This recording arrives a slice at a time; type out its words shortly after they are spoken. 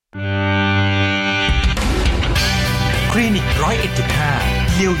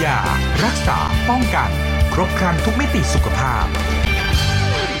101.5 เยียวยารักษาป้องกันครบครันทุกมิติสุขภาพ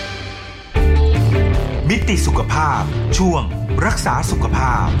มิติสุขภาพช่วงรักษาสุขภ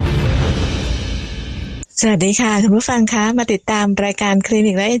าพสวัสดีค่ะคุณผู้ฟังคะมาติดตามรายการคลิ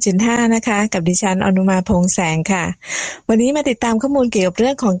นิกและ 101.5 นะคะกับดิฉันอนุมาพงษ์แสงค่ะวันนี้มาติดตามข้อมูลเกี่ยวกับเรื่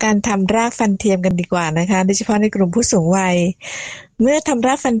องของการทำรากฟันเทียมกันดีกว่านะคะโดยเฉพาะในกลุ่มผู้สูงวัยเมื่อทำร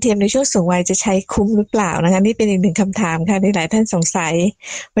ากฟันเทียมในช่วงสูงวัยจะใช้คุ้มหรือเปล่านะคะนี่เป็นอีกหนึ่งคำถามค่ะที่หลายท่านสงสัย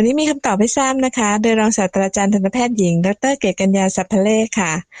วันนี้มีคำตอบให้ทราบนะคะโดยรองศาสตราจารย์ทันตแพทย์หญิงดร.เกศกัญญา สัพพเลขค่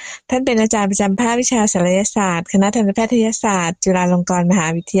ะท่านเป็นอาจารย์ประจำภาควิชาศัลยศาสตร์คณะทันตแพทยศาสตร์จุฬาลงกรณ์มหา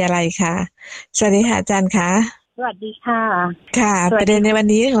วิทยาลัยค่ะสวัสดีค่ะอาจารย์คะสวัสดีค่ะค่ะประเด็นในวัน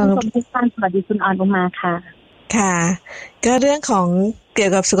นี้ของทุกท่านสวัสดีคุณอนุมาค่ะค่ะก็เรื่องของเกี่ย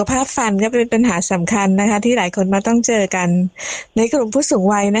วกับสุขภาพฟันก็เป็นปัญหาสำคัญนะคะที่หลายคนมาต้องเจอกันในกลุ่มผู้สูง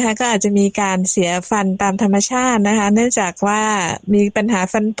วัยนะคะก็อาจจะมีการเสียฟันตามธรรมชาตินะคะเนื่องจากว่ามีปัญหา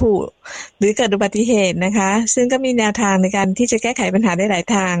ฟันผุหรือเกิดอุบัติเหตุนะคะซึ่งก็มีแนวทางในการที่จะแก้ไขปัญหาได้หลาย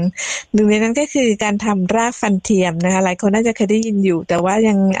ทางหนึ่งในนั้นก็คือการทำรากฟันเทียมนะคะหลายคนน่าจะเคยได้ยินอยู่แต่ว่า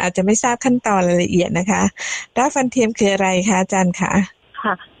ยังอาจจะไม่ทราบขั้นตอนรายละเอียดนะคะรากฟันเทียมคืออะไรคะอาจารย์คะ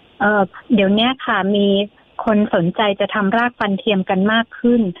ค่ะเดี๋ยวนี้ค่ะมีคนสนใจจะทำรากฟันเทียมกันมาก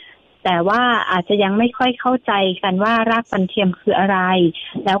ขึ้นแต่ว่าอาจจะยังไม่ค่อยเข้าใจกันว่ารากฟันเทียมคืออะไร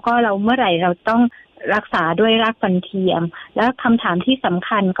แล้วก็เราเมื่อไหร่เราต้องรักษาด้วยรากฟันเทียมแล้วคำถามที่สำ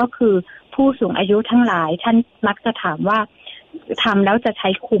คัญก็คือผู้สูงอายุทั้งหลายท่านมักจะถามว่าทำแล้วจะใช้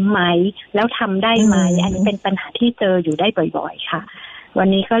คุ้มไหมแล้วทำได้ไหมอันนี้เป็นปัญหาที่เจออยู่ได้บ่อยๆค่ะวัน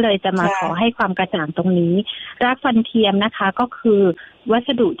นี้ก็เลยจะมาขอให้ความกระจ่างตรงนี้รากฟันเทียมนะคะก็คือวัส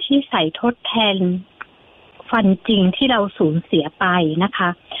ดุที่ใส่ทดแทนฟันจริงที่เราสูญเสียไปนะคะ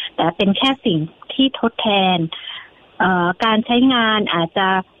แต่เป็นแค่สิ่งที่ทดแทนการใช้งานอาจจะ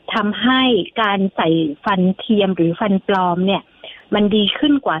ทำให้การใส่ฟันเทียมหรือฟันปลอมเนี่ยมันดีขึ้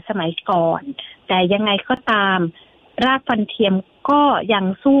นกว่าสมัยก่อนแต่ยังไงก็ตามรากฟันเทียมก็ยัง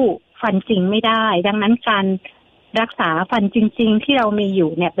สู้ฟันจริงไม่ได้ดังนั้นการรักษาฟันจริงๆที่เรามีอยู่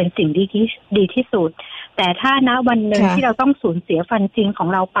เนี่ยเป็นสิ่งดีที่สุดแต่ถ้าณวันหนึ่งที่เราต้องสูญเสียฟันจริงของ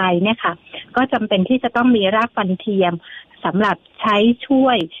เราไปเนี่ยค่ะก็จำเป็นที่จะต้องมีรากฟันเทียมสำหรับใช้ช่ว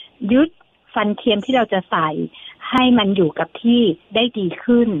ยยึดฟันเทียมที่เราจะใส่ให้มันอยู่กับที่ได้ดี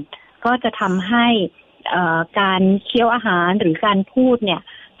ขึ้นก็จะทำให้การเคี้ยวอาหารหรือการพูดเนี่ย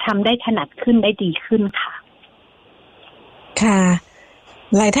ทำได้ถนัดขึ้นได้ดีขึ้นค่ะค่ะ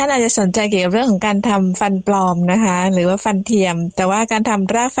หลายท่านอาจจะสนใจเกี่ยวกับเรื่องของการทำฟันปลอมนะคะหรือว่าฟันเทียมแต่ว่าการท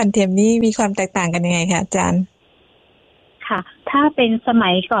ำรากฟันเทียมนี้มีความแตกต่างกันยังไงคะอาจารย์ค่ะถ้าเป็นส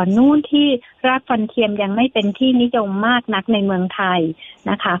มัยก่อนนู่นที่รากฟันเทียมยังไม่เป็นที่นิยมมากนักในเมืองไทย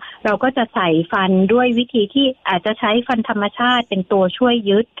นะคะเราก็จะใส่ฟันด้วยวิธีที่อาจจะใช้ฟันธรรมชาติเป็นตัวช่วย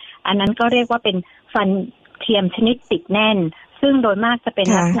ยึดอันนั้นก็เรียกว่าเป็นฟันเทียมชนิดติดแน่นซึ่งโดยมากจะเป็น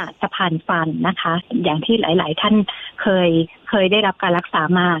ลักษณะสะพานฟันนะคะอย่างที่หลายๆท่านเคยได้รับการรักษา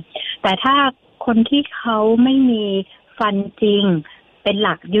มาแต่ถ้าคนที่เขาไม่มีฟันจริงเป็นห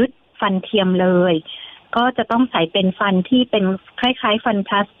ลักยึดฟันเทียมเลยก็จะต้องใส่เป็นฟันที่เป็นคล้ายๆฟันพ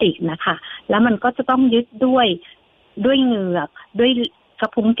ลาสติกนะคะแล้วมันก็จะต้องยึดด้วยเหงือกด้วยกร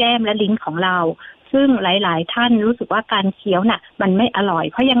ะพุ้งแก้มและลิ้นของเราซึ่งหลายๆท่านรู้สึกว่าการเคี้ยวน่ะมันไม่อร่อย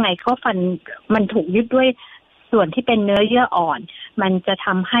เพราะยังไงก็ฟันมันถูกยึดด้วยส่วนที่เป็นเนื้อเยื่ออ่อนมันจะท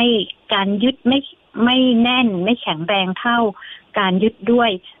ำให้การยึดไม่แน่นไม่แข็งแรงเท่าการยึดด้วย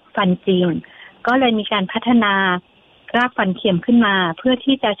ฟันจริงก็เลยมีการพัฒนารากฟันเทียมขึ้นมาเพื่อ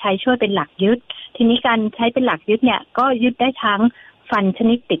ที่จะใช้ช่วยเป็นหลักยึดทีนี้การใช้เป็นหลักยึดเนี่ยก็ยึดได้ทั้งฟันช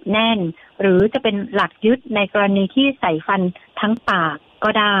นิดติดแน่นหรือจะเป็นหลักยึดในกรณีที่ใส่ฟันทั้งปากก็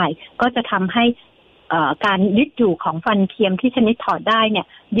ได้ก็จะทำให้การยึดอยู่ของฟันเทียมที่ชนิดถอดได้เนี่ย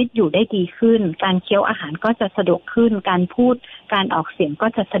ยึดอยู่ได้ดีขึ้นการเคี้ยวอาหารก็จะสะดวกขึ้นการพูดการออกเสียงก็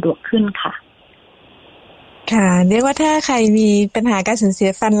จะสะดวกขึ้นค่ะค่ะเรียกว่าถ้าใครมีปัญหาการสูญเสีย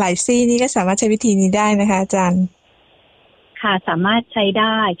ฟันหลายซี่นี่ก็สามารถใช้วิธีนี้ได้นะคะอาจารย์ค่ะสามารถใช้ไ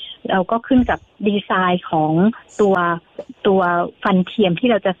ด้เราก็ขึ้นกับดีไซน์ของตัวฟันเทียมที่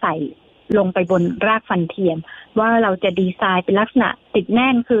เราจะใส่ลงไปบนรากฟันเทียมว่าเราจะดีไซน์เป็นลักษณะติดแน่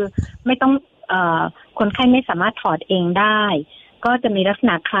นคือไม่ต้องคนไข้ไม่สามารถถอดเองได้ก็จะมีลักษ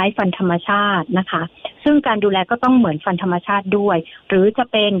ณะคล้ายฟันธรรมชาตินะคะซึ่งการดูแลก็ต้องเหมือนฟันธรรมชาติด้วยหรือจะ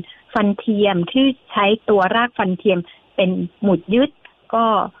เป็นฟันเทียมที่ใช้ตัวรากฟันเทียมเป็นหมุดยึด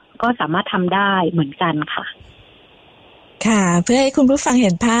ก็สามารถทำได้เหมือนกันค่ะค่ะเพื่อให้คุณผู้ฟังเ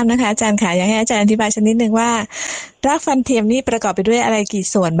ห็นภาพนะคะอาจารย์ค่ะอยากให้อาจารย์อธิบายสักนิดนึงว่ารากฟันเทียมนี่ประกอบไปด้วยอะไรกี่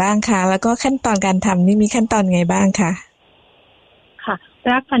ส่วนบ้างคะแล้วก็ขั้นตอนการทำนี่มีขั้นตอนไงบ้างคะค่ะ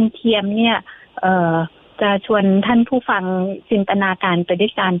รากฟันเทียมเนี่ยจะชวนท่านผู้ฟังจินตนาการไปด้ว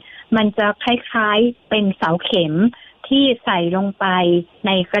ยกันมันจะคล้ายๆเป็นเสาเข็มท ที่ใส่ลงไปใ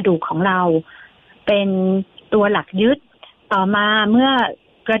นกระดูกของเราเป็นตัวหลักยึดต่อมาเมื่อ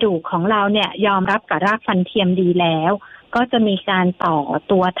กระดูกของเราเนี่ยยอมรับกับรากฟันเทียมดีแล้วก็จะมีการต่อ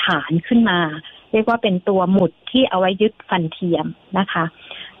ตัวฐานขึ้นมาเรียกว่าเป็นตัวหมุดที่เอาไว้ยึดฟันเทียมนะคะ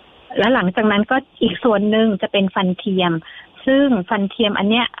แล้วหลังจากนั้นก็อีกส่วนหนึ่งจะเป็นฟันเทียมซึ่งฟันเทียมอัน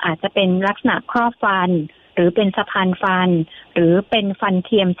เนี้ยอาจจะเป็นลักษณะครอบฟันหรือเป็นสะพานฟันหรือเป็นฟันเ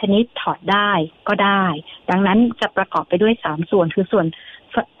ทียมชนิดถอดได้ก็ได้ดังนั้นจะประกอบไปด้วย3ส่วนคือส่วน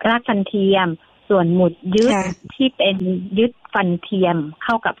รากฟันเทียมส่วนหมุดยึดที่เป็นยึดฟันเทียมเ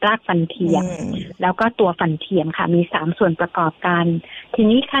ข้ากับรากฟันเทียมแล้วก็ตัวฟันเทียมค่ะมี3ส่วนประกอบกันที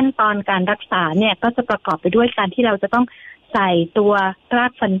นี้ขั้นตอนการรักษาเนี่ยก็จะประกอบไปด้วยการที่เราจะต้องใส่ตัวรา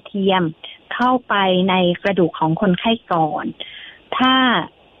กฟันเทียมเข้าไปในกระดูกของคนไข้ก่อน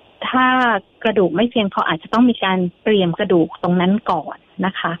ถ้ากระดูกไม่เพียงพออาจจะต้องมีการเตรียมกระดูกตรงนั้นก่อนน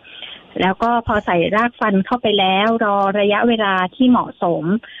ะคะแล้วก็พอใส่รากฟันเข้าไปแล้วรอระยะเวลาที่เหมาะสม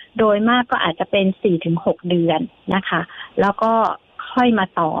โดยมากก็อาจจะเป็น 4-6 เดือนนะคะแล้วก็ค่อยมา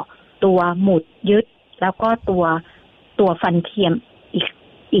ต่อตัวหมุดยึดแล้วก็ตัวฟันเทียม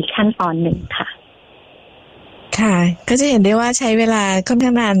อีกขั้นตอนหนึ่งค่ะค่ะก็จะเห็นได้ว่าใช้เวลาค่อนข้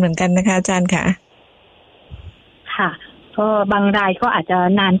างนานเหมือนกันนะคะอาจารย์ค่ะค่ะก็บางรายก็อาจจะ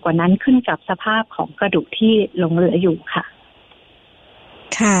นานกว่านั้นขึ้นกับสภาพของกระดูกที่หลงเหลืออยู่ค่ะ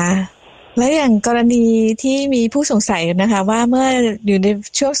ค่ะแล้วอย่างกรณีที่มีผู้สงสัยนะคะว่าเมื่ออยู่ใน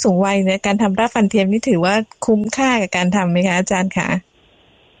ช่วงสูงวัยเนี่ยการทำรากฟันเทียมนี่ถือว่าคุ้มค่ากับการทำไหมคะอาจารย์คะ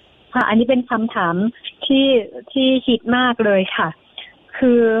ค่ะอันนี้เป็นคำถามที่ฮิตมากเลยค่ะ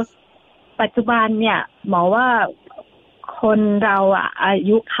คือปัจจุบันเนี่ยหมอว่าคนเราอา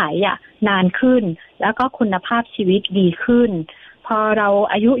ยุขัยนานขึ้นแล้วก็คุณภาพชีวิตดีขึ้นพอเรา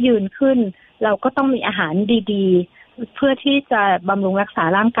อายุยืนขึ้นเราก็ต้องมีอาหารดีๆเพื่อที่จะบำรุงรักษา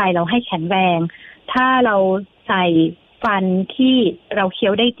ร่างกายเราให้แข็งแรงถ้าเราใส่ฟันที่เราเคี้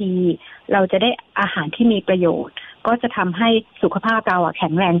ยวได้ดีเราจะได้อาหารที่มีประโยชน์ก็จะทำให้สุขภาพเราแข็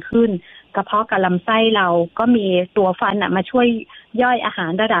งแรงขึ้นกระเพาะกับลำไส้เราก็มีตัวฟันมาช่วยย่อยอาหา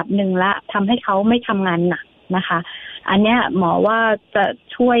รระดับหนึ่งละทำให้เขาไม่ทำงานหนักนะคะอันเนี้ยหมอว่าจะ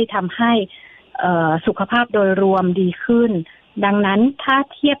ช่วยทำให้สุขภาพโดยรวมดีขึ้นดังนั้นถ้า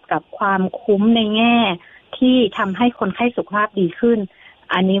เทียบกับความคุ้มในแง่ที่ทำให้คนไข้สุขภาพดีขึ้น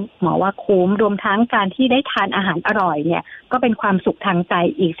อันนี้หมอว่าคุ้มรวมทั้งการที่ได้ทานอาหารอร่อยเนี่ยก็เป็นความสุขทางใจ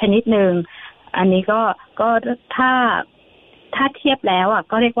อีกชนิดนึงอันนี้ก็ถ้าเทียบแล้ว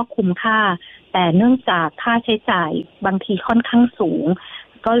ก็เรียกว่าคุ้มค่าแต่เนื่องจากค่าใช้จ่ายบางทีค่อนข้างสูง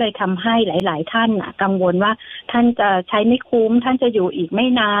ก็เลยทำให้หลายๆท่านกังวลว่าท่านจะใช้ไม่คุ้มท่านจะอยู่อีกไม่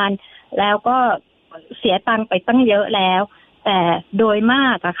นานแล้วก็เสียตังค์ไปตั้งเยอะแล้วแต่โดยมา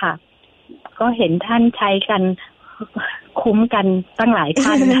กค่ะก็เห็นท่านใช้กันคุ้มกันตั้งหลาย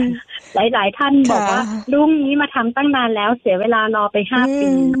ท่าน หลายๆท่านบอกว่ารุ่งนี้มาทำตั้งนานแล้วเสียเวลารอไป5 ปี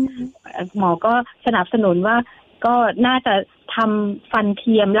หมอก็สนับสนุนว่าก็น่าจะทำฟันเ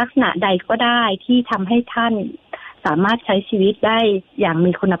ทียมลักษณะใดก็ได้ที่ทำให้ท่านสามารถใช้ชีวิตได้อย่าง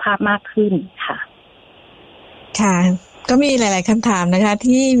มีคุณภาพมากขึ้นค่ะค่ะก็มีหลายๆคำถามนะคะ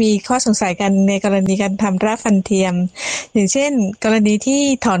ที่มีข้อสงสัยกันในกรณีการทำรากฟันเทียมอย่างเช่นกรณีที่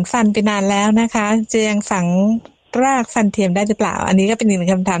ถอนฟันไปนานแล้วนะคะจะยังฝังรากฟันเทียมได้หรือเปล่าอันนี้ก็เป็นอีกหนึ่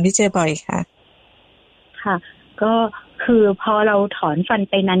งคำถามที่เจอบ่อยค่ะค่ะก็คือพอเราถอนฟัน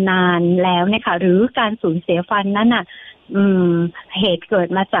ไปนานๆแล้วเนี่ยค่ะหรือการสูญเสียฟันนั้นเหตุเกิด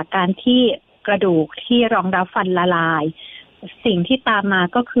มาจากการที่กระดูกที่รองรับฟันละลายสิ่งที่ตามมา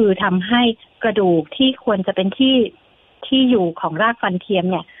ก็คือทำให้กระดูกที่ควรจะเป็นที่อยู่ของรากฟันเทียม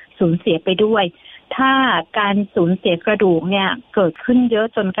เนี่ยสูญเสียไปด้วยถ้าการสูญเสียกระดูกเนี่ยเกิดขึ้นเยอะ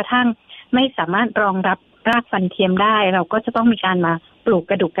จนกระทั่งไม่สามารถรองรับรากฟันเทียมได้เราก็จะต้องมีการมาปลูก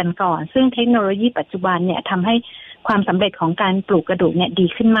กระดูกกันก่อนซึ่งเทคโนโลยีปัจจุบันเนี่ยทำให้ความสำเร็จของการปลูกกระดูกเนี่ยดี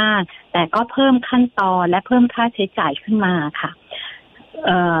ขึ้นมากแต่ก็เพิ่มขั้นตอนและเพิ่มค่าใช้จ่ายขึ้นมาค่ะ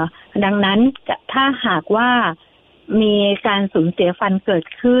ดังนั้นถ้าหากว่ามีการสูญเสียฟันเกิด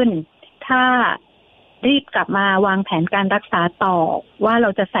ขึ้นถ้ารีบกลับมาวางแผนการรักษาต่อว่าเรา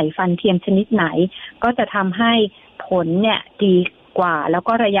จะใส่ฟันเทียมชนิดไหนก็จะทำให้ผลเนี่ยดีกว่าแล้ว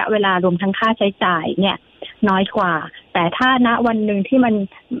ก็ระยะเวลารวมทั้งค่าใช้จ่ายเนี่ยน้อยกว่าแต่ถ้าณวันหนึ่งที่มัน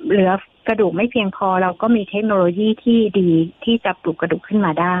เหลือกระดูกไม่เพียงพอเราก็มีเทคโนโลยีที่ดีที่จะปลูกกระดูกขึ้นม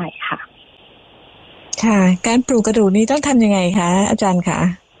าได้ค่ะค่ะการปลูกกระดูกนี้ต้องทำยังไงคะอาจารย์คะ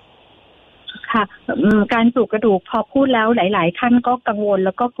ค่ะการปลูกกระดูกพอพูดแล้วหลายๆท่านก็กังวลแ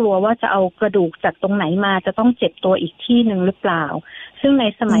ล้วก็กลัวว่าจะเอากระดูกจากตรงไหนมาจะต้องเจ็บตัวอีกที่หนึ่งหรือเปล่าซึ่งใน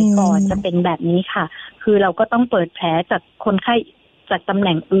สมัยก่อนจะเป็นแบบนี้ค่ะคือเราก็ต้องเปิดแผลจากคนไข้จากตำแห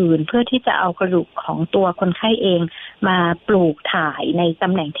น่งอื่นเพื่อที่จะเอากระดูกของตัวคนไข้เองมาปลูกถ่ายในต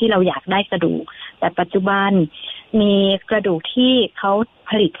ำแหน่งที่เราอยากได้กระดูกแต่ปัจจุบัน มีกระดูกที่เขา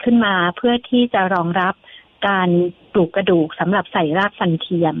ผลิตขึ้นมาเพื่อที่จะรองรับการปลูกกระดูกสำหรับใส่รากฟันเ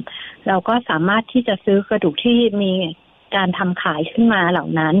ทียมเราก็สามารถที่จะซื้อกระดูกที่มีการทำขายขึ้นมาเหล่า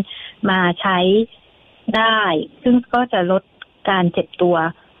นั้นมาใช้ได้ซึ่งก็จะลดการเจ็บตัว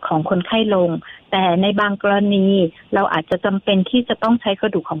ของคนไข้ลงแต่ในบางกรณีเราอาจจะจำเป็นที่จะต้องใช้กร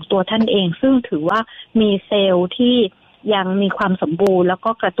ะดูกของตัวท่านเองซึ่งถือว่ามีเซลล์ที่ยังมีความสมบูรณ์แล้ว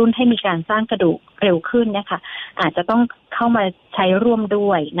ก็กระตุ้นให้มีการสร้างกระดูกเร็วขึ้นนะคะอาจจะต้องเข้ามาใช้ร่วมด้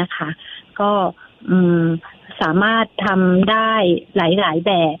วยนะคะก็สามารถทำได้หลายๆแ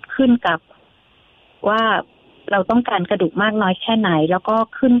บบขึ้นกับว่าเราต้องการกระดูกมากน้อยแค่ไหนแล้วก็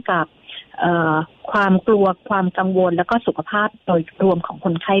ขึ้นกับความกลัวความกังวลแล้วก็สุขภาพโดยรวมของค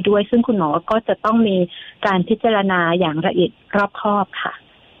นไข้ด้วยซึ่งคุณหมอก็จะต้องมีการพิจารณาอย่างละเอียดรอบคอบค่ะ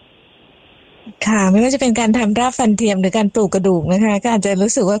ค่ะไม่ว่าจะเป็นการทำรากฟันเทียมหรือการปลูกกระดูกนะคะก็อาจจะ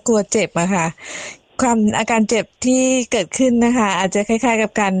รู้สึกว่ากลัวเจ็บอะค่ะความอาการเจ็บที่เกิดขึ้นนะคะอาจจะคล้ายๆกั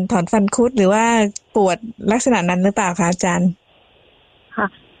บการถอนฟันคุดหรือว่าปวดลักษณะนั้นหรือเปล่าคะอาจารย์ค่ะ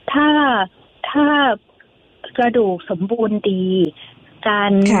ถ้ากระดูกสมบูรณ์ดีกา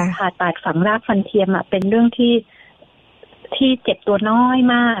รผ่าตัดฝังรากฟันเทียมเป็นเรื่องที่เจ็บตัวน้อย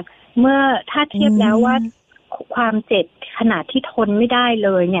มากเมื่อถ้าเทียบแล้วว่าความเจ็บขนาดที่ทนไม่ได้เล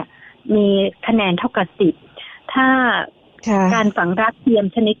ยเนี่ยมีคะแนนเท่ากับ10ถ้าการฝังรากเทียม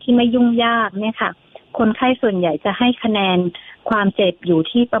ชนิดที่ไม่ยุ่งยากเนี่ยค่ะคนไข้ส่วนใหญ่จะให้คะแนนความเจ็บอยู่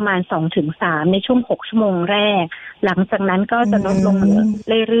ที่ประมาณ 2-3 ในช่วง6ชั่วโมงแรกหลังจากนั้นก็จะลดลง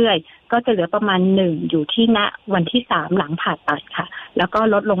เรื่อยๆก็จะเหลือประมาณ1อยู่ที่ณวันที่3หลังผ่าตัดค่ะแล้วก็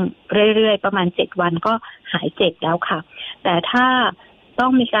ลดลงเรื่อยๆประมาณ7วันก็หายเจ็บแล้วค่ะแต่ถ้าต้อ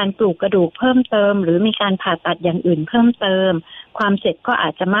งมีการปลูกกระดูกเพิ่มเติมหรือมีการผ่าตัดอย่างอื่นเพิ่มเติมความเจ็บก็อา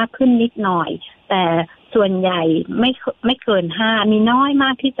จจะมากขึ้นนิดหน่อยแต่ส่วนใหญ่ไม่เกิน5มีน้อยมา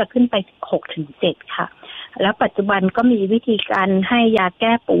กที่จะขึ้นไป 6-7 ค่ะแล้วปัจจุบันก็มีวิธีการให้ยาแ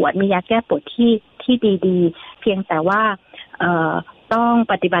ก้ปวดมียาแก้ปวดที่ดีๆเพียงแต่ว่าต้อง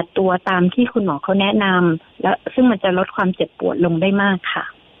ปฏิบัติตัวตามที่คุณหมอเขาแนะนำแล้วซึ่งมันจะลดความเจ็บปวดลงได้มากค่ะ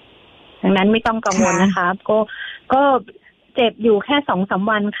ดังนั้นไม่ต้องกังวลนะคะก็เจ็บอยู่แค่ 2-3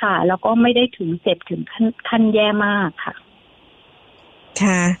 วันค่ะแล้วก็ไม่ได้ถึงเจ็บถึงขั้นแย่มากค่ะ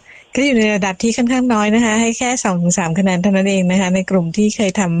ค่ะก็อยู่ในระดับที่ค่อนข้างน้อยนะคะให้แค่ 2-3 คะแนนเท่านั้นเองนะคะในกลุ่มที่เค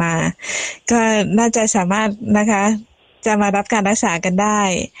ยทำมาก็น่าจะสามารถนะคะจะมารับการรักษากันได้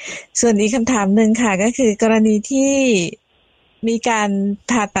ส่วนอีกคำถามหนึ่งค่ะก็คือกรณีที่มีการ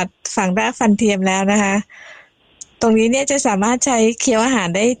ผ่าตัดฝังรากฟันเทียมแล้วนะคะตรงนี้เนี่ยจะสามารถใช้เคี้ยวอาหาร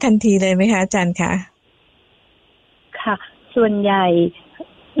ได้ทันทีเลยไหมคะอาจารย์คะค่ะส่วนใหญ่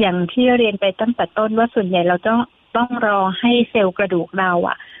อย่างที่เรียนไปตั้งแต่ต้นว่าส่วนใหญ่เราต้องรอให้เซลล์กระดูกเรา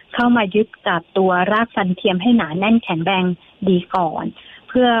เข้ามายึดกับตัวรากฟันเทียมให้หนาแน่นแข็งแรงดีก่อน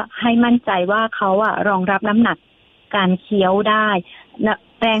เพื่อให้มั่นใจว่าเขารองรับน้ำหนักการเคี้ยวได้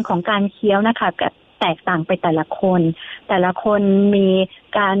แรงของการเคี้ยวนะคะแตกต่างไปแต่ละคนมี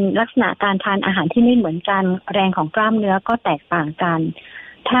การลักษณะการทานอาหารที่ไม่เหมือนกันแรงของกล้ามเนื้อก็แตกต่างกัน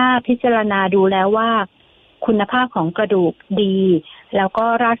ถ้าพิจารณาดูแล้วว่าคุณภาพของกระดูกดีแล้วก็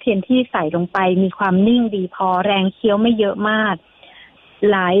รากเทียมที่ใส่ลงไปมีความนิ่งดีพอแรงเคี้ยวไม่เยอะมาก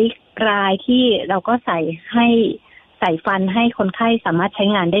หลายรายที่เราก็ใส่ฟันให้คนไข้สามารถใช้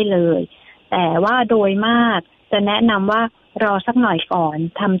งานได้เลยแต่ว่าโดยมากจะแนะนำว่ารอสักหน่อยก่อน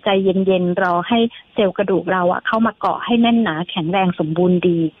ทำใจเย็นๆรอให้เซลล์กระดูกเราเข้ามาเกาะให้แน่นหนาแข็งแรงสมบูรณ์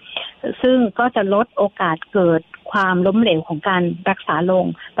ดีซึ่งก็จะลดโอกาสเกิดความล้มเหลวของการรักษาลง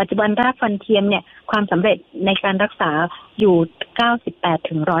ปัจจุบันรากฟันเทียมเนี่ยความสำเร็จในการรักษาอยู่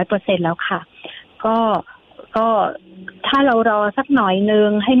 98-100% แล้วค่ะก็ถ้าเรารอสักหน่อยนึง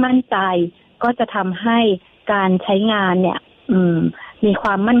ให้มั่นใจก็จะทำให้การใช้งานเนี่ยมีคว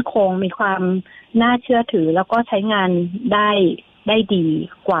ามมั่นคงมีความน่าเชื่อถือแล้วก็ใช้งานได้ดี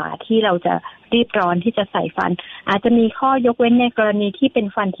กว่าที่เราจะรีบร้อนที่จะใส่ฟันอาจจะมีข้อยกเว้นในกรณีที่เป็น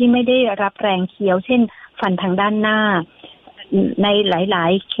ฟันที่ไม่ได้รับแรงเคี้ยวเช่นฟันทางด้านหน้าในหลา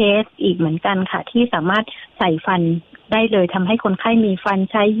ยๆเคสอีกเหมือนกันค่ะที่สามารถใส่ฟันได้เลยทำให้คนไข้มีฟัน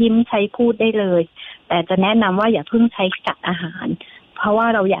ใช้ยิ้มใช้พูดได้เลยแต่จะแนะนำว่าอย่าเพิ่งใช้กัดอาหารเพราะว่า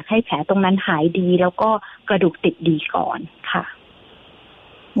เราอยากให้แผลตรงนั้นหายดีแล้วก็กระดูกติดดีก่อนค่ะ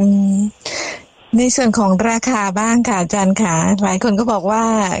ในส่วนของราคาบ้างค่ะอาจารย์ค่ะหลายคนก็บอกว่า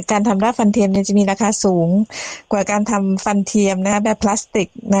การทำรากฟันเทียมเนี่ยจะมีราคาสูงกว่าการทำฟันเทียมนะคะแบบพลาสติก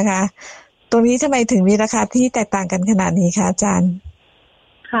นะคะตรงนี้ทำไมถึงมีราคาที่แตกต่างกันขนาดนี้คะอาจารย์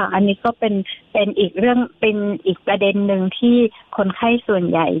ค่ะอันนี้ก็เป็นอีกเรื่องเป็นอีกประเด็นหนึ่งที่คนไข้ส่วน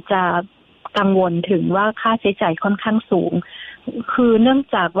ใหญ่จะกังวลถึงว่าค่าใช้จ่ายค่อนข้างสูงคือเนื่อง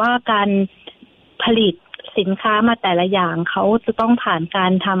จากว่าการผลิตสินค้ามาแต่ละอย่างเขาจะต้องผ่านกา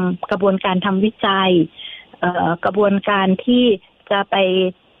รทำกระบวนการทำวิจัย กระบวนการที่จะไป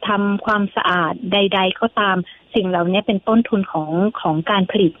ทำความสะอาดใดๆก็ตามสิ่งเหล่านี้เป็นต้นทุนของการ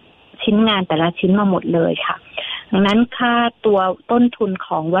ผลิตชิ้นงานแต่ละชิ้นมาหมดเลยค่ะดังนั้นค่าตัวต้นทุนข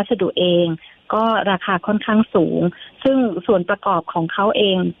องวัสดุเองก็ราคาค่อนข้างสูงซึ่งส่วนประกอบของเขาเอ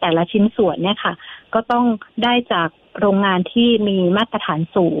งแต่ละชิ้นส่วนเนี่ยค่ะก็ต้องได้จากโรงงานที่มีมาตรฐาน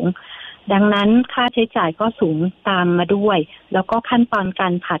สูงดังนั้นค่าใช้จ่ายก็สูงตามมาด้วยแล้วก็ขั้นตอนกา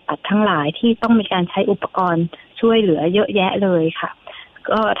รผ่าตัดทั้งหลายที่ต้องมีการใช้อุปกรณ์ช่วยเหลือเยอะแยะเลยค่ะ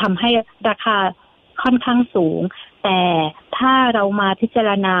ก็ทำให้ราคาค่อนข้างสูงแต่ถ้าเรามาพิจาร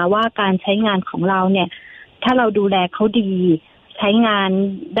ณาว่าการใช้งานของเราเนี่ยถ้าเราดูแลเขาดีใช้งาน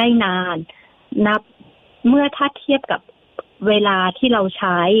ได้นานนับเมื่อถ้าเทียบกับเวลาที่เราใ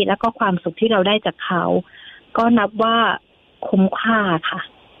ช้แล้วก็ความสุขที่เราได้จากเขาก็นับว่าคุ้มค่าค่ะ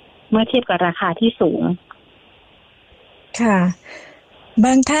เมื่อเทียบกับราคาที่สูงค่ะบ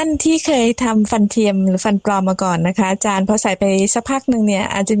างท่านที่เคยทำฟันเทียมหรือฟันปลอมมาก่อนนะคะอาจารย์พอใส่ไปสักพักหนึ่งเนี่ย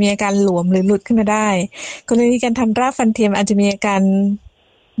อาจจะมีอาการหลวมหรือหลุดขึ้นมาได้กรณีการทำรากฟันเทียมอาจจะมีอาการ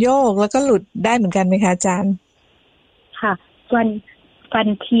โยกแล้วก็หลุดได้เหมือนกันไหมคะอาจารย์ค่ะฟัน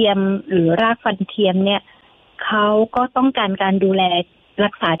เทียมหรือรากฟันเทียมเนี่ยเขาก็ต้องการดูแลรั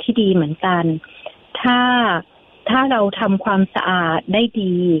กษาที่ดีเหมือนกันถ้าเราทำความสะอาดได้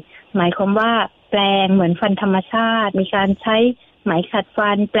ดีหมายความว่าแปรงเหมือนฟันธรรมชาติมีการใช้ไหมขัด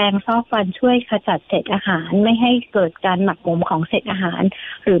ฟันแปรงซอกฟันช่วยขจัดเศษอาหารไม่ให้เกิดการหมักหมมของเศษอาหาร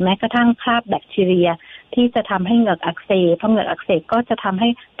หรือแม้กระทั่งคราบแบคทีเรียที่จะทำให้เหงือกอักเสบเพราะเหงือกอักเสบก็จะทำให้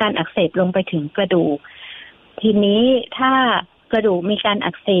การอักเสบลงไปถึงกระดูกทีนี้ถ้ากระดูกมีการ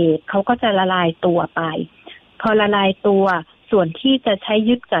อักเสบเขาก็จะละลายตัวไปพอละลายตัวส่วนที่จะใช้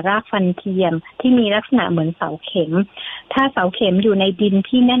ยึดกับรากฟันเทียมที่มีลักษณะเหมือนเสาเข็มถ้าเสาเข็มอยู่ในดิน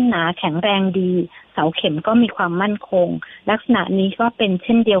ที่แน่นหนาแข็งแรงดีเสาเข็มก็มีความมั่นคงลักษณะนี้ก็เป็นเ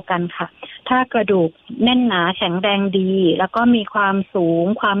ช่นเดียวกันค่ะถ้ากระดูกแน่นหนาแข็งแรงดีแล้วก็มีความสูง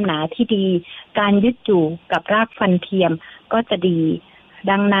ความหนาที่ดีการยึดอยู่กับรากฟันเทียมก็จะดี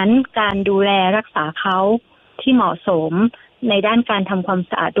ดังนั้นการดูแลรักษาเขาที่เหมาะสมในด้านการทำความ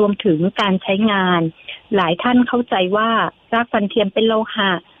สะอาดรวมถึงการใช้งานหลายท่านเข้าใจว่ารากฟันเทียมเป็นโลห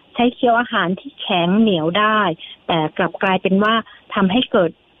ะใช้เคี้ยวอาหารที่แข็งเหนียวได้แต่กลับกลายเป็นว่าทำให้เกิ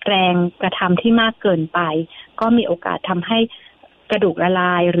ดแรงกระทำที่มากเกินไปก็มีโอกาสทำให้กระดูกละล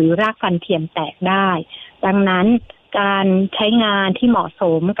ายหรือรากฟันเทียมแตกได้ดังนั้นการใช้งานที่เหมาะส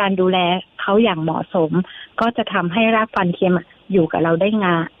มการดูแลเขาอย่างเหมาะสมก็จะทำให้รากฟันเทียมอยู่กับเราได้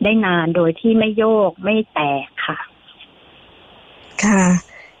นานโดยที่ไม่โยกไม่แตกค่ะค่ะ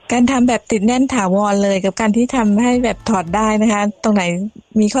การทำแบบติดแน่นถาวรเลยกับการที่ทำให้แบบถอดได้นะคะตรงไหน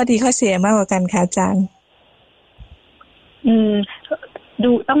มีข้อดีข้อเสียมากกว่ากันคะอาจารย์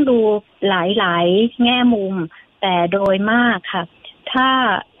ต้องดูหลายแง่มุมแต่โดยมากค่ะถ้า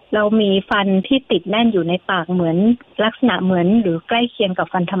เรามีฟันที่ติดแน่นอยู่ในปากเหมือนลักษณะเหมือนหรือใกล้เคียงกับ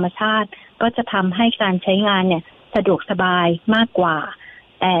ฟันธรรมชาติก็จะทำให้การใช้งานเนี่ยสะดวกสบายมากกว่า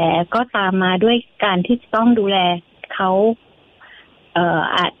แต่ก็ตามมาด้วยการที่จะต้องดูแลเขา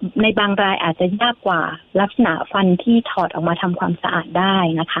ในบางรายอาจจะยากกว่าลักษณะฟันที่ถอดออกมาทำความสะอาดได้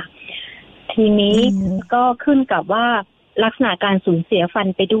นะคะทีนี้ก็ขึ้นกับว่าลักษณะการสูญเสียฟัน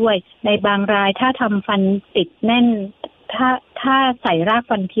ไปด้วยในบางรายถ้าทำฟันติดแน่นถ้าใส่ราก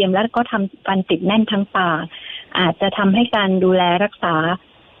ฟันเทียมแล้วก็ทำฟันติดแน่นทั้งปากอาจจะทำให้การดูแลรักษา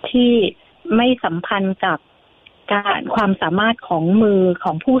ที่ไม่สัมพันธ์กับการความสามารถของมือข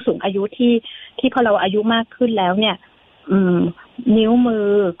องผู้สูงอายุที่พอเราอายุมากขึ้นแล้วเนี่ยนิ้วมือ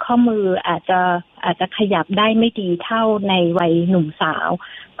ข้อมืออาจจะขยับได้ไม่ดีเท่าในวัยหนุ่มสาว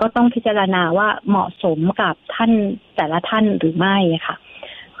ก็ต้องพิจารณาว่าเหมาะสมกับท่านแต่ละท่านหรือไม่ค่ะ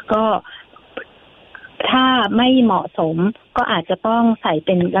ก็ถ้าไม่เหมาะสมก็อาจจะต้องใส่เ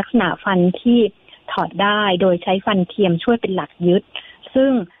ป็นลักษณะฟันที่ถอดได้โดยใช้ฟันเทียมช่วยเป็นหลักยึดซึ่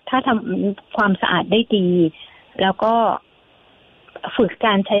งถ้าทำความสะอาดได้ดีแล้วก็ฝึกก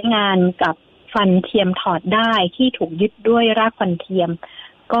ารใช้งานกับฟันเทียมถอดได้ที่ถูกยึดด้วยรากฟันเทียม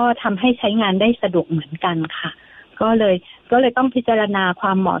ก็ทำให้ใช้งานได้สะดวกเหมือนกันค่ะก็เลยต้องพิจารณาคว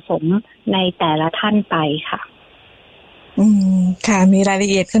ามเหมาะสมในแต่ละท่านไปค่ะค่ะมีรายละ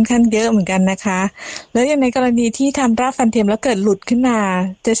เอียดค่อนข้างเยอะเหมือนกันนะคะแล้วอย่างในกรณีที่ทำรากฟันเทียมแล้วเกิดหลุดขึ้นมา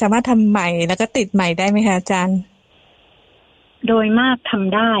จะสามารถทำใหม่แล้วก็ติดใหม่ได้ไหมคะอาจารย์โดยมากท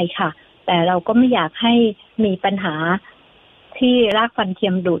ำได้ค่ะแต่เราก็ไม่อยากให้มีปัญหาที่รากฟันเที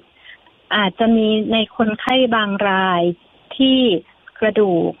ยมหลุดอาจจะมีในคนไข้บางรายที่กระ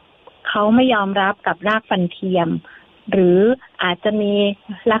ดูกเขาไม่ยอมรับกับรากฟันเทียมหรืออาจจะมี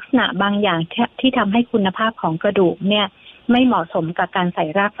ลักษณะบางอย่างที่ทำให้คุณภาพของกระดูกเนี่ยไม่เหมาะสมกับการใส่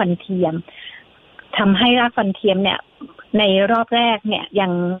รากฟันเทียมทำให้รากฟันเทียมเนี่ยในรอบแรกเนี่ยยั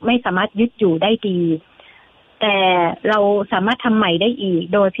งไม่สามารถยึดอยู่ได้ดี แต่เราสามารถทำใหม่ได้อีก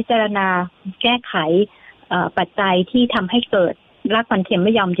โดยพิจารณาแก้ไขปัจจัยที่ทำให้เกิดรากฟันเทียมไ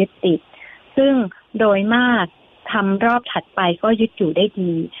ม่ยอมยึดติดซึ่งโดยมากทำรอบถัดไปก็ยึดอยู่ได้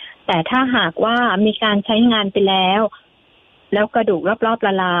ดีแต่ถ้าหากว่ามีการใช้งานไปแล้วกระดูกรอบๆล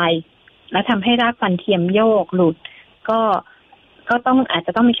ะลายแล้วทำให้รากฟันเทียมโยกหลุดก็ต้องอาจจ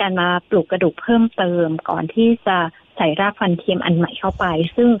ะต้องมีการมาปลูกกระดูกเพิ่มเติมก่อนที่จะใส่รากฟันเทียมอันใหม่เข้าไป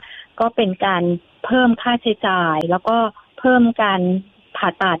ซึ่งก็เป็นการเพิ่มค่าใช้จ่ายแล้วก็เพิ่มการผ่า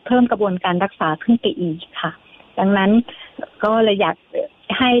ตัดเพิ่มกระบวนการรักษาขึ้นไปอีกค่ะดังนั้นก็เลยอยาก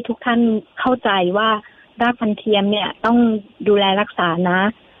ให้ทุกท่านเข้าใจว่ารากฟันเทียมเนี่ยต้องดูแลรักษานะ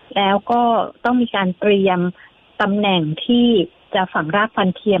แล้วก็ต้องมีการเตรียมตำแหน่งที่จะฝังรากฟัน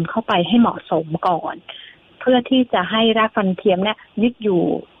เทียมเข้าไปให้เหมาะสมก่อนเพื่อที่จะให้รากฟันเทียมเนี่ยยึดอยู่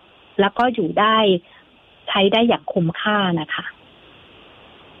แล้วก็อยู่ได้ใช้ได้อย่างคุ้มค่านะคะ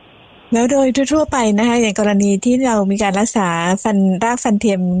แล้วโดยทั่วไปนะคะอย่างกรณีที่เรามีการรักษารากฟันเ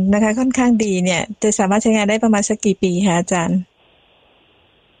ทียมนะคะค่อนข้างดีเนี่ยจะสามารถใช้งานได้ประมาณสักกี่ปีคะอาจารย์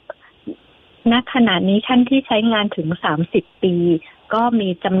ณขณะนี้ท่านที่ใช้งานถึง30 ปีก็มี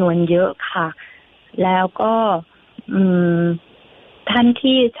จำนวนเยอะค่ะแล้วก็ท่าน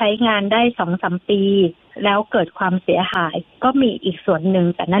ที่ใช้งานได้ 2-3 ปีแล้วเกิดความเสียหายก็มีอีกส่วนหนึ่ง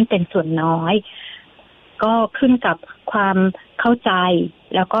แต่นั่นเป็นส่วนน้อยก็ขึ้นกับความเข้าใจ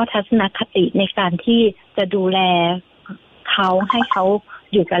แล้วก็ทัศนคติในการที่จะดูแลเขาให้เขา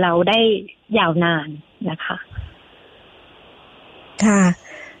อยู่กับเราได้ยาวนานนะคะค่ะ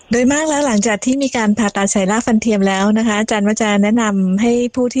โดยมากแล้วหลังจากที่มีการผ่าตัดใส่รากฟันเทียมแล้วนะคะอาจารย์ว่าจะแนะนำให้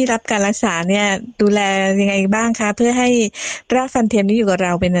ผู้ที่รับการรักษาเนี่ยดูแลยังไงบ้างคะเพื่อให้รากฟันเทียมนี้อยู่กับเร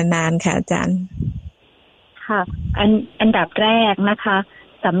าเป็นนานๆค่ะอาจารย์ค่ะอันดับแรกนะคะ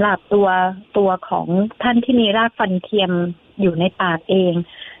สำหรับตัวของท่านที่มีรากฟันเทียมอยู่ในปากเอง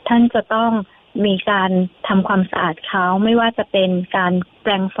ท่านจะต้องมีการทำความสะอาดเขาไม่ว่าจะเป็นการแป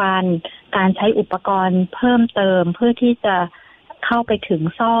รงฟันการใช้อุปกรณ์เพิ่มเติมเพื่อที่จะเข้าไปถึง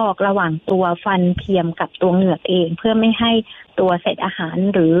ซอกระหว่างตัวฟันเทียมกับตัวเหงือกเองเพื่อไม่ให้ตัวเศษอาหาร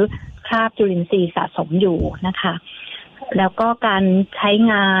หรือคราบจุลินทรีย์สะสมอยู่นะคะแล้วก็การใช้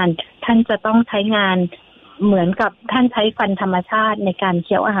งานท่านจะต้องใช้งานเหมือนกับท่านใช้ฟันธรรมชาติในการเ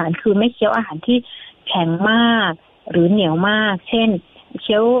คี้ยวอาหารคือไม่เคี้ยวอาหารที่แข็งมากหรือเหนียวมากเช่นเ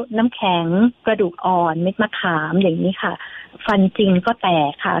คี้ยวน้ำแข็งกระดูกอ่อนเม็ดมะขามอย่างนี้ค่ะฟันจริงก็แต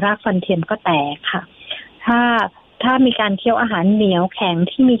กค่ะรากฟันเทียมก็แตกค่ะถ้ามีการเคี้ยวอาหารเหนียวแข็ง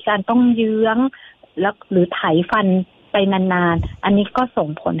ที่มีการต้องเยื้องแล้วหรือไถฟันไปนานๆอันนี้ก็ส่ง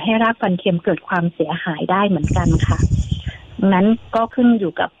ผลให้รากฟันเทียมเกิดความเสียหายได้เหมือนกันค่ะดังนั้นก็ขึ้นอ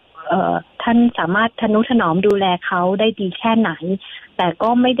ยู่กับท่านสามารถทนุถนอมดูแลเขาได้ดีแค่ไหนแต่ก็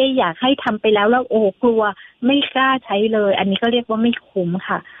ไม่ได้อยากให้ทำไปแล้วโอ้กลัวไม่กล้าใช้เลยอันนี้ก็เรียกว่าไม่คุ้ม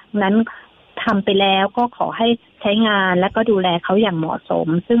ค่ะนั้นทำไปแล้วก็ขอให้ใช้งานและก็ดูแลเขาอย่างเหมาะสม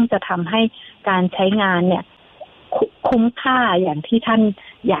ซึ่งจะทำให้การใช้งานเนี่ยคุ้มค่าอย่างที่ท่าน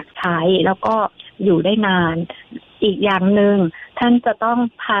อยากใช้แล้วก็อยู่ได้นานอีกอย่างหนึ่งท่านจะต้อง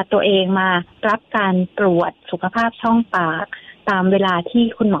พาตัวเองมารับการตรวจสุขภาพช่องปากตามเวลาที่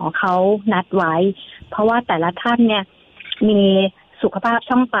คุณหมอเขานัดไว้เพราะว่าแต่ละท่านเนี่ยมีสุขภาพ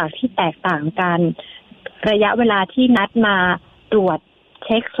ช่องปากที่แตกต่างกันระยะเวลาที่นัดมาตรวจเ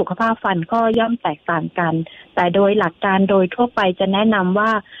ช็คสุขภาพฟันก็ย่อมแตกต่างกันแต่โดยหลักการโดยทั่วไปจะแนะนำว่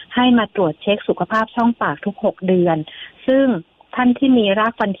าให้มาตรวจเช็คสุขภาพช่องปากทุก6 เดือนซึ่งท่านที่มีรา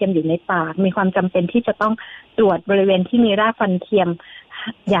กฟันเทียมอยู่ในปากมีความจำเป็นที่จะต้องตรวจบริเวณที่มีรากฟันเทียม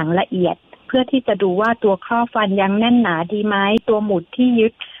อย่างละเอียดเพื่อที่จะดูว่าตัวครอบฟันยังแน่นหนาดีไหมตัวหมุดที่ยึ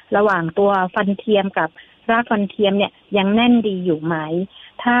ดระหว่างตัวฟันเทียมกับรากฟันเทียมเนี่ยยังแน่นดีอยู่ไหม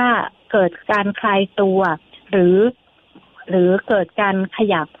ถ้าเกิดการคลายตัวหรือเกิดการข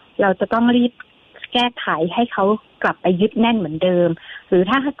ยับเราจะต้องรีบแก้ไขให้เขากลับไปยึดแน่นเหมือนเดิมหรือ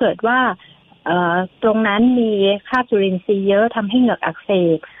ถ้าเกิดว่าตรงนั้นมีคราบจุลินทรีย์เยอะทำให้เหงือกอักเส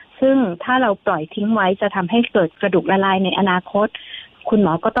บซึ่งถ้าเราปล่อยทิ้งไว้จะทำให้เกิดกระดูกละลายในอนาคตคุณหม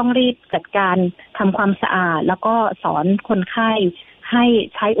อก็ต้องรีบจัดการทำความสะอาดแล้วก็สอนคนไข้ให้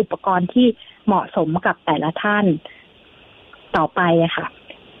ใช้อุปกรณ์ที่เหมาะสมกับแต่ละท่านต่อไปค่ะ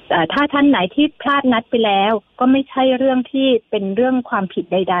ถ้าท่านไหนที่พลาดนัดไปแล้วก็ไม่ใช่เรื่องที่เป็นเรื่องความผิด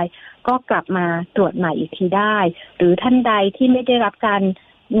ใดๆก็กลับมาตรวจใหม่อีกทีได้หรือท่านใดที่ไม่ได้รับการ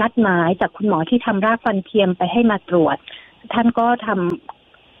นัดหมายจากคุณหมอที่ทำรากฟันเทียมไปให้มาตรวจท่านก็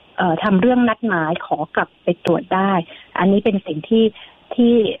ทำเรื่องนัดหมายขอกลับไปตรวจได้อันนี้เป็นสิ่ง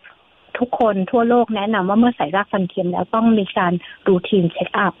ที่ทุกคนทั่วโลกแนะนำว่าเมื่อใส่รากฟันเทียมแล้วต้องมีการรูทีนเช็ค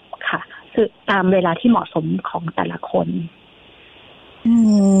อัพค่ะคือตามเวลาที่เหมาะสมของแต่ละคน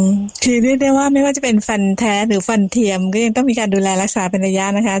คือเรียกได้ว่าไม่ว่าจะเป็นฟันแท้หรือฟันเทียมก็ยังต้องมีการดูแลรักษาเป็นระยะ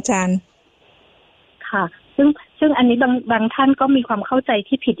นะคะอาจารย์ค่ะ ซึ่งอันนี้บางท่านก็มีความเข้าใจ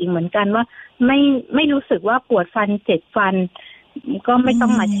ที่ผิดอีกเหมือนกันว่าไม่รู้สึกว่าปวดฟันเจ็บฟันก็ไม่ต้อ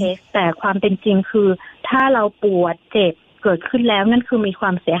งมาเช็คแต่ความเป็นจริงคือถ้าเราปวดเจ็บเกิดขึ้นแล้วนั่นคือมีคว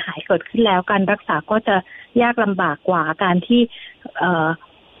ามเสียหายเกิดขึ้นแล้วการรักษาก็จะยากลำบากกว่าการที่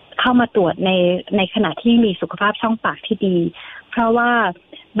เข้ามาตรวจในขณะที่มีสุขภาพช่องปากที่ดีเพราะว่า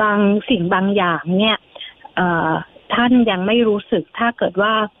บางสิ่งบางอย่างเนี่ยท่านยังไม่รู้สึกถ้าเกิดว่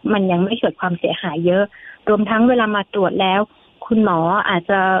ามันยังไม่เกิดความเสียหายเยอะรวมทั้งเวลามาตรวจแล้วคุณหมออาจ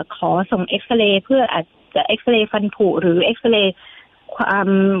จะขอส่งเอ็กซเรย์เพื่ออาจจะเอ็กซเรย์ฟันผุหรือเอ็กซเรย์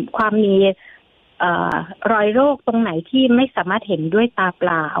ความมีรอยโรคตรงไหนที่ไม่สามารถเห็นด้วยตาเป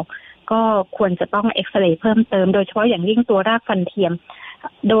ล่าก็ควรจะต้องเอ็กซเรย์เพิ่มเติมโดยเฉพาะอย่างยิ่งตัวรากฟันเทียม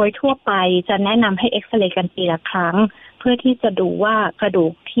โดยทั่วไปจะแนะนำให้เอ็กซเรย์กันปีละครั้งเพื่อที่จะดูว่ากระดู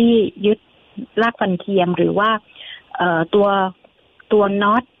กที่ยึดรากฟันเทียมหรือว่าตัว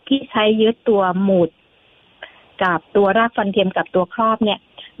น็อตที่ใช้ยึดตัวหมุดกับตัวรากฟันเทียมกับตัวครอบเนี่ย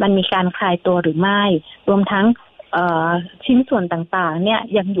มันมีการคลายตัวหรือไม่รวมทั้งชิ้นส่วนต่างๆเนี่ย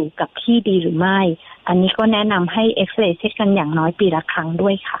ยังอยู่กับที่ดีหรือไม่อันนี้ก็แนะนำให้เอ็กซเรย์เช็คกันอย่างน้อยปีละครั้งด้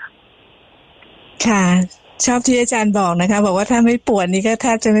วยค่ะค่ะชอบที่อาจารย์บอกนะคะบอกว่าถ้าไม่ปวดนี่ก็แท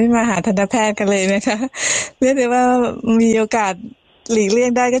บจะไม่มาหาทันตแพทย์กันเลยนะคะเรียกได้ว่ามีโอกาสหลีกเลี่ย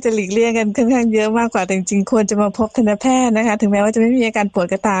งได้ก็จะหลีกเลี่ยงกันค่อนข้างเยอะมากกว่าแต่จริงๆควรจะมาพบทันตแพทย์นะคะถึงแม้ว่าจะไม่มีอาการปวด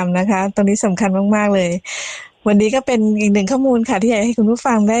ก็ตามนะคะตรงนี้สำคัญมากๆเลยวันนี้ก็เป็นอีกหนึ่งข้อมูลค่ะที่อยากให้คุณผู้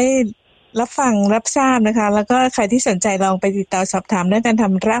ฟังได้รับฟังรับทราบนะคะแล้วก็ใครที่สนใจลองไปติดต่อสอบถามเรื่องการท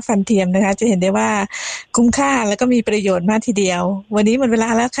ำรากฟันเทียมนะคะจะเห็นได้ว่าคุ้มค่าแล้วก็มีประโยชน์มากทีเดียววันนี้หมดเวลา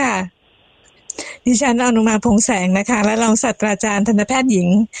แล้วค่ะดิฉันอนุมาพงษ์แสงนะคะและรองศาสตราจารย์ทันตแพทย์หญิง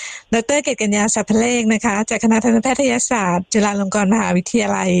ดร.เกศกัญญา สัพพเลขนะคะจากคณะทันตแพทยศาสตร์จุฬาลงกรณ์มหาวิทยา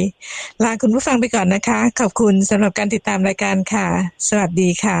ลัยลาคุณผู้ฟังไปก่อนนะคะขอบคุณสำหรับการติดตามรายการค่ะสวัสดี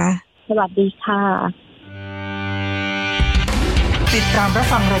ค่ะสวัสดีค่ะติดตามรับ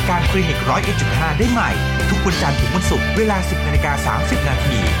ฟังรายการคลินิก 101.5 ได้ใหม่ทุกวันจันทร์ถึงวันศุกร์เวลา 10:30 น.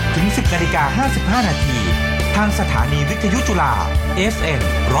ถึง 10:55 น.ทางสถานีวิทยุจุฬา FM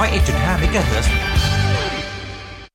 101.5 เมกะเฮิรตซ์